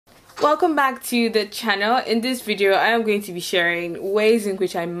Welcome back to the channel. In this video I am going to be sharing ways in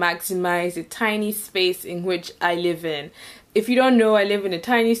which I maximize the tiny space in which I live in. If you don't know, I live in a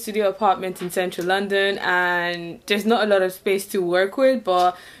tiny studio apartment in central London and there's not a lot of space to work with,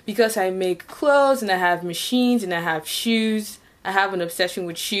 but because I make clothes and I have machines and I have shoes, I have an obsession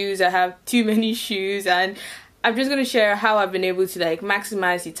with shoes. I have too many shoes, and I'm just going to share how I've been able to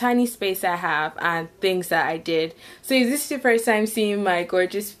maximize the tiny space I have and things that I did. So if this is your first time seeing my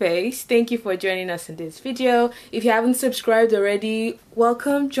gorgeous face, thank you for joining us in this video. If you haven't subscribed already,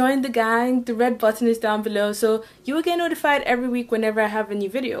 welcome, join the gang. The red button is down below so you will get notified every week whenever I have a new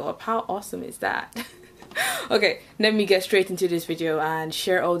video up. How awesome is that? Okay, let me get straight into this video and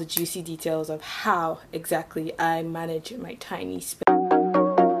share all the juicy details of how exactly I manage my tiny space.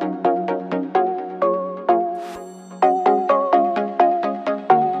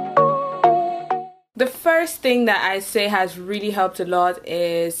 The first thing that I say has really helped a lot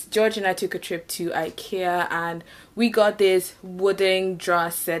is George and I took a trip to IKEA and we got this wooden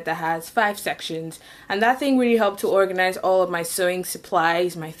drawer set that has 5 sections, and that thing really helped to organize all of my sewing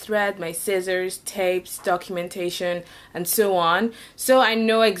supplies, my thread, my scissors, tapes, documentation, and so on. So I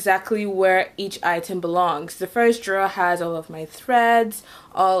know exactly where each item belongs. The first drawer has all of my threads,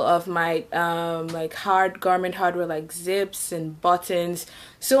 all of my garment hardware like zips and buttons.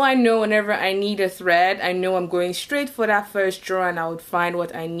 So I know whenever I need a thread, I know I'm going straight for that first drawer and I would find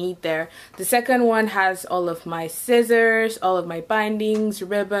what I need there. The second one has all of my scissors, all of my bindings,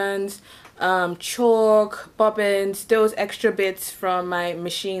 ribbons, chalk, bobbins. Those extra bits from my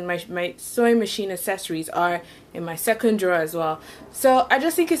machine, my sewing machine accessories are in my second drawer as well. So I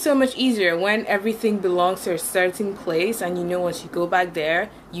just think it's so much easier when everything belongs to a certain place and you know once you go back there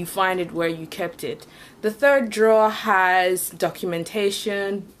you find it where you kept it. The third drawer has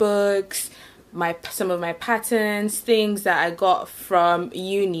documentation, books, some of my patterns, things that I got from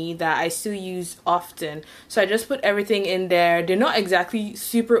uni that I still use often. So I just put everything in there. They're not exactly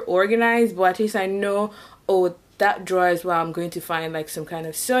super organized, but at least I know, oh, that drawer is where I'm going to find like some kind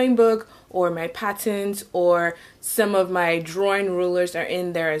of sewing book or my patterns, or some of my drawing rulers are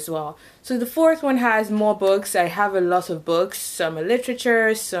in there as well. So the fourth one has more books. I have a lot of books. Some are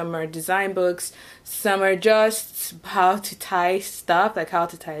literature, some are design books, some are just how to tie stuff, like how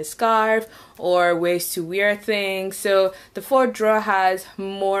to tie a scarf or ways to wear things. So the fourth drawer has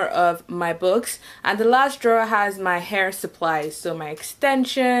more of my books, and the last drawer has my hair supplies, so my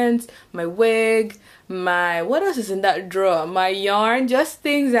extensions, my wig, what else is in that drawer? My yarn, just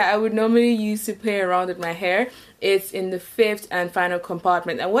things that I would normally use to play around with my hair. It's in the fifth and final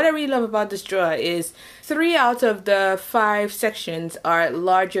compartment. And what I really love about this drawer is 3 out of the 5 sections are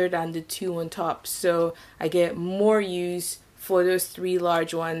larger than the 2 on top, so I get more use for those 3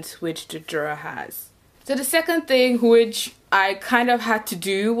 large ones which the drawer has. So the second thing which I kind of had to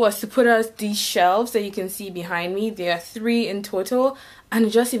do was to put out these shelves that you can see behind me. There are 3 in total, and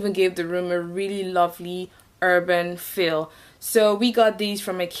it just even gave the room a really lovely urban feel. So we got these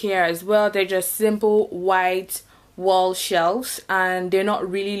from IKEA as well. They're just simple white wall shelves and they're not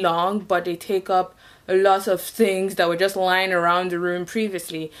really long, but they take up a lot of things that were just lying around the room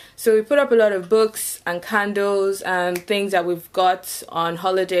previously. So we put up a lot of books and candles and things that we've got on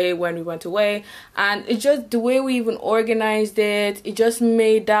holiday when we went away, and it just, the way we even organized it, it just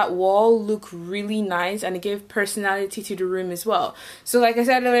made that wall look really nice and it gave personality to the room as well. So like I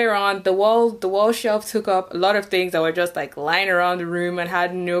said earlier on, the wall shelf took up a lot of things that were just like lying around the room and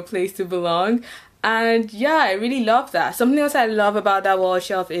had no place to belong. And yeah, I really love that. Something else I love about that wall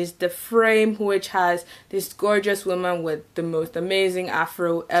shelf is the frame, which has this gorgeous woman with the most amazing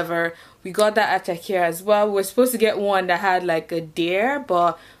afro ever. We got that at IKEA as well. We were supposed to get one that had like a deer,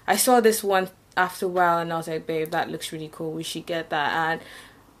 but I saw this one after a while and I was like, babe, that looks really cool, we should get that. And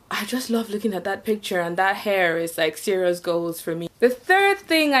I just love looking at that picture, and that hair is like serious goals for me. The third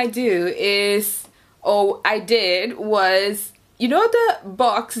thing I do is, was, you know the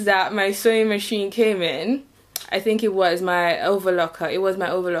box that my sewing machine came in? I think it was my overlocker. It was my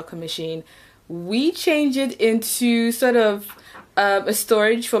overlocker machine. We changed it into sort of a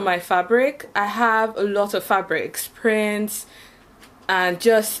storage for my fabric. I have a lot of fabrics, prints, and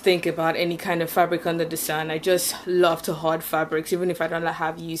just think about any kind of fabric under the sun. I just love to hoard fabrics, even if I don't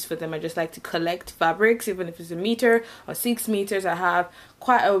have use for them. I just like to collect fabrics, even if it's 1 meter or 6 meters. I have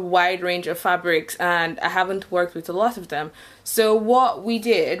quite a wide range of fabrics and I haven't worked with a lot of them. So what we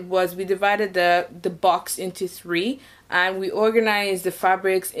did was we divided the box into 3 and we organized the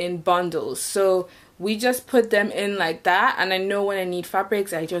fabrics in bundles. So we just put them in like that, and I know when I need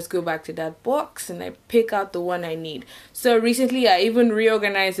fabrics I just go back to that box and I pick out the one I need. So recently I even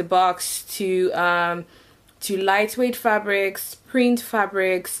reorganized the box to lightweight fabrics, print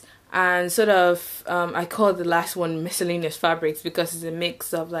fabrics, and sort of I call the last one miscellaneous fabrics because it's a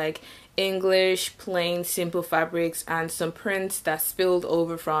mix of like English plain simple fabrics and some prints that spilled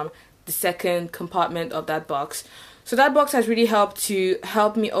over from the second compartment of that box. So that box has really helped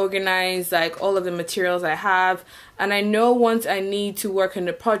me organize like all of the materials I have, and I know once I need to work on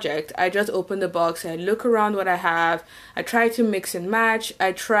the project, I just open the box, I look around what I have, I try to mix and match,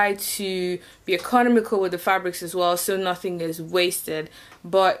 I try to be economical with the fabrics as well so nothing is wasted.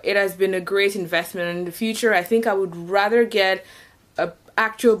 But it has been a great investment, and in the future I think I would rather get an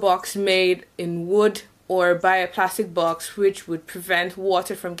actual box made in wood or buy a plastic box, which would prevent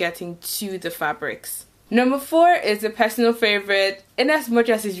water from getting to the fabrics. Number 4 is a personal favorite. In as much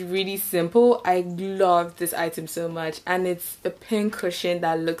as it's really simple, I love this item so much, and it's a pin cushion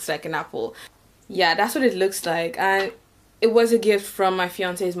that looks like an apple. Yeah, that's what it looks like, and it was a gift from my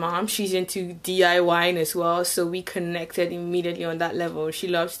fiance's mom. She's into DIYing as well, so we connected immediately on that level. She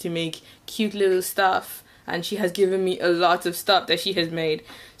loves to make cute little stuff, and she has given me a lot of stuff that she has made.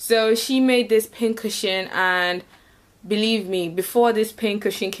 So she made this pin cushion, and believe me, before this pin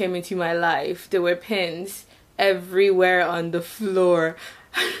cushion came into my life, there were pins everywhere on the floor.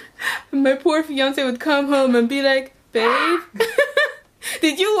 My poor fiance would come home and be like, babe,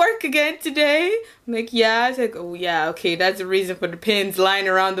 did you work again today? I'm like, yeah. It's like, oh yeah, okay, that's the reason for the pins lying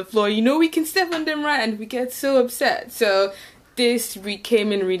around the floor. You know we can step on them, right? And we get so upset. So this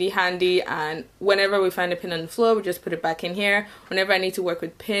came in really handy, and whenever we find a pin on the floor, we just put it back in here. Whenever I need to work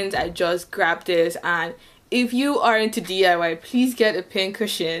with pins, I just grab this. And if you are into DIY, please get a pin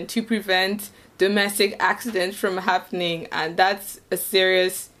cushion to prevent domestic accidents from happening, and that's a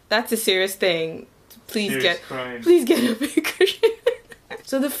serious thing. Please get a pin cushion.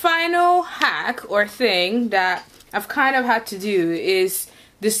 So the final hack or thing that I've kind of had to do is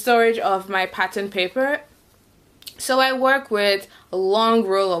the storage of my pattern paper. So I work with a long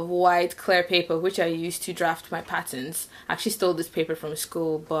roll of white clear paper, which I use to draft my patterns. I actually stole this paper from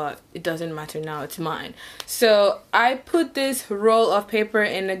school, but it doesn't matter now, it's mine. So I put this roll of paper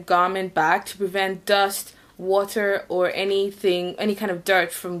in a garment bag to prevent dust, water, or any kind of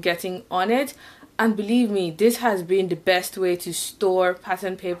dirt from getting on it. And believe me, this has been the best way to store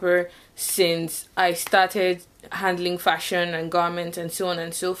pattern paper since I started handling fashion and garments and so on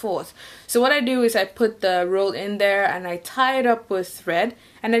and so forth. So what I do is I put the roll in there and I tie it up with thread,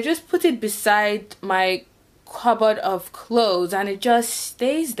 and I just put it beside my cupboard of clothes, and it just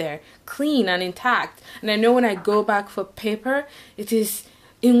stays there clean and intact. And I know when I go back for paper, it is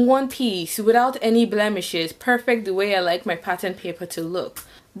in one piece without any blemishes, perfect the way I like my pattern paper to look.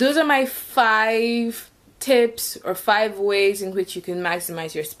 Those are my 5 tips or 5 ways in which you can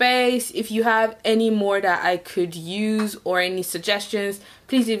maximize your space. If you have any more that I could use or any suggestions,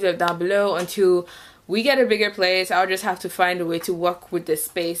 please leave them down below. Until we get a bigger place, I'll just have to find a way to work with the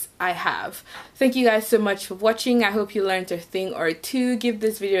space I have. Thank you guys so much for watching. I hope you learned a thing or two. Give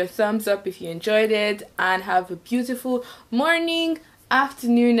this video a thumbs up if you enjoyed it, and have a beautiful morning,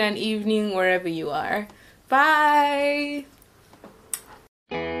 afternoon, and evening wherever you are. Bye!